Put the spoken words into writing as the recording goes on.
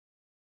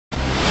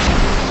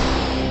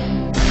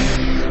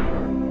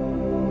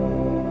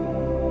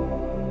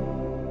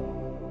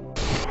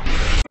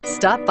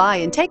Stop by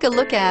and take a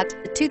look at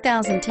the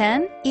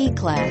 2010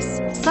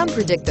 E-Class. Some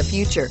predict the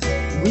future.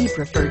 We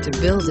prefer to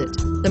build it.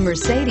 The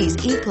Mercedes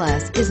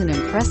E-Class is an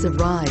impressive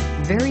ride,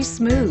 very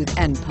smooth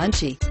and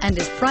punchy, and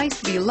is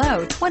priced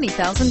below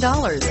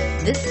 $20,000.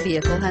 This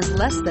vehicle has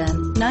less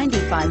than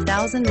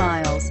 95,000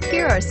 miles.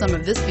 Here are some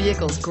of this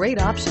vehicle's great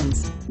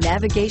options: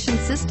 navigation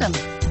system,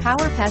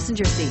 power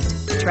passenger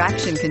seat,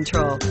 traction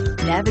control,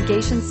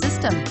 navigation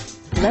system,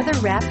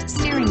 leather-wrapped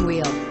steering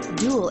wheel,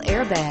 dual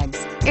airbags,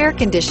 air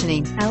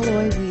conditioning,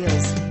 alloy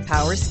wheels,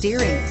 power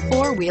steering,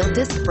 four-wheel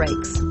disc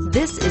brakes.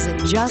 This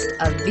isn't just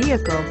a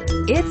vehicle,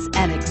 it's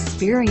an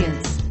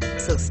experience.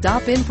 So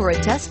stop in for a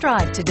test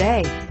drive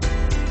today.